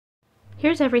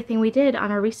Here's everything we did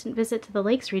on our recent visit to the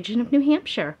Lakes region of New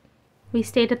Hampshire. We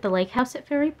stayed at the Lake House at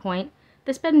Ferry Point.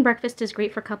 This bed and breakfast is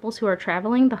great for couples who are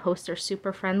traveling. The hosts are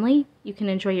super friendly. You can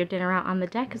enjoy your dinner out on the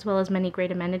deck as well as many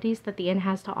great amenities that the inn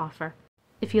has to offer.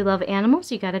 If you love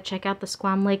animals, you gotta check out the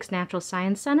Squam Lakes Natural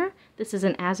Science Center. This is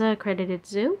an ASA accredited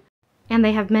zoo, and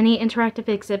they have many interactive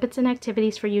exhibits and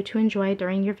activities for you to enjoy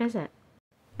during your visit.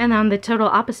 And on the total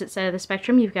opposite side of the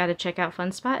spectrum, you've got to check out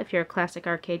Fun Spot if you're a classic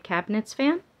arcade cabinets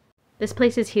fan. This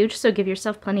place is huge, so give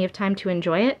yourself plenty of time to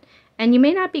enjoy it. And you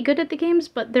may not be good at the games,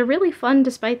 but they're really fun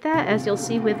despite that, as you'll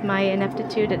see with my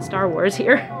ineptitude at Star Wars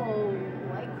here. Oh,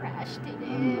 I crashed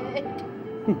in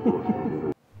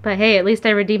it. But hey, at least I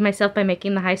redeemed myself by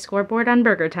making the high scoreboard on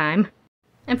Burger Time.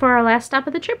 And for our last stop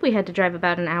of the trip, we had to drive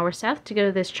about an hour south to go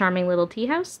to this charming little tea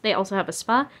house. They also have a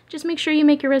spa. Just make sure you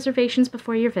make your reservations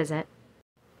before your visit.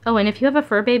 Oh, and if you have a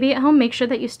fur baby at home, make sure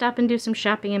that you stop and do some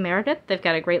shopping in Meredith. They've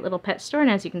got a great little pet store,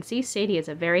 and as you can see, Sadie is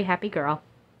a very happy girl.